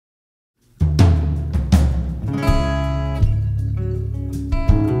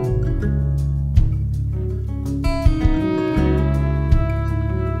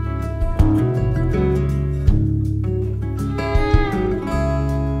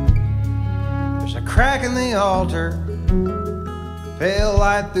crack in the altar, pale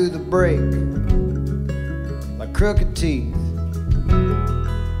light through the break, like crooked teeth.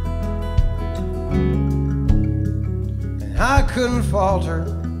 And I couldn't falter,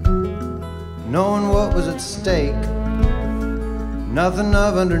 knowing what was at stake, nothing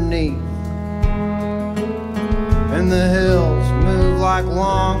of underneath. And the hills move like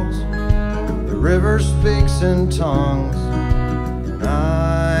lungs, the river speaks in tongues, and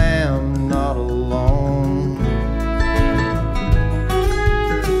I am not alone.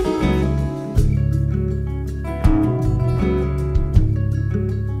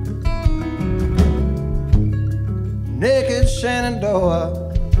 Naked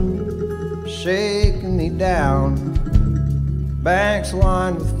Shenandoah shaking me down, banks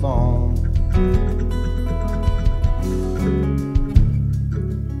lined with foam.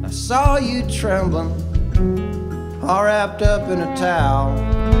 I saw you trembling, all wrapped up in a towel,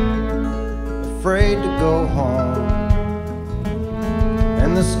 afraid to go home.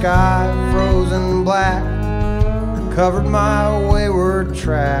 And the sky, frozen black, covered my wayward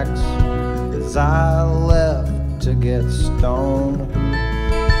tracks as I left to get stoned.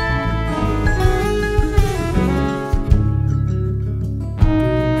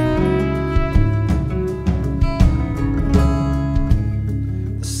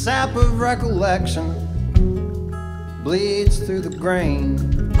 The sap of recollection bleeds through the grain,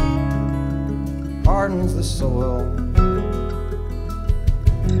 hardens the soil.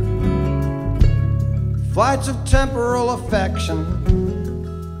 Flights of temporal affection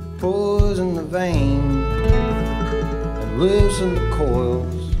poison the vein and loosen the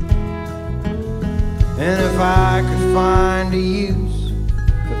coils. And if I could find a use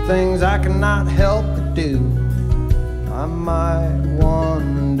for things I cannot help but do, I might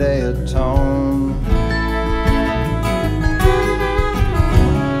one day atone.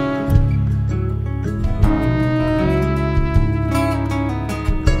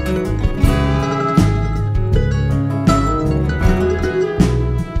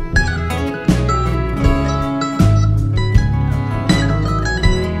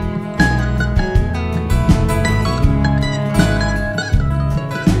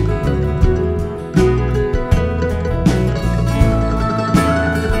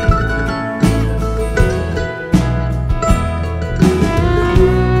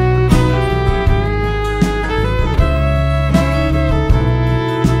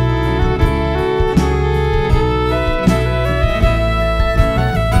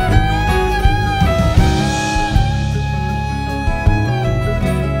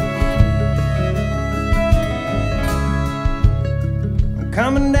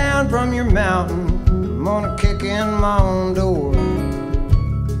 Coming down from your mountain, I'm gonna kick in my own door,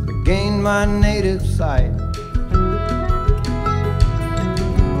 regain my native sight,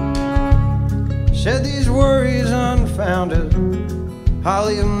 shed these worries unfounded, I'll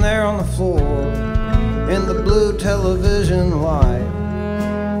leave them there on the floor in the blue television light.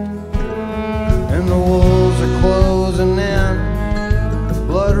 And the wolves are closing in, the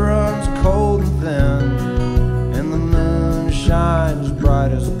blood runs cold and thin, and the moon shines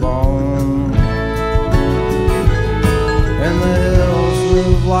bright as bone. And the hills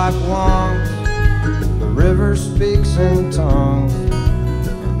move like lungs, the river speaks in tongues,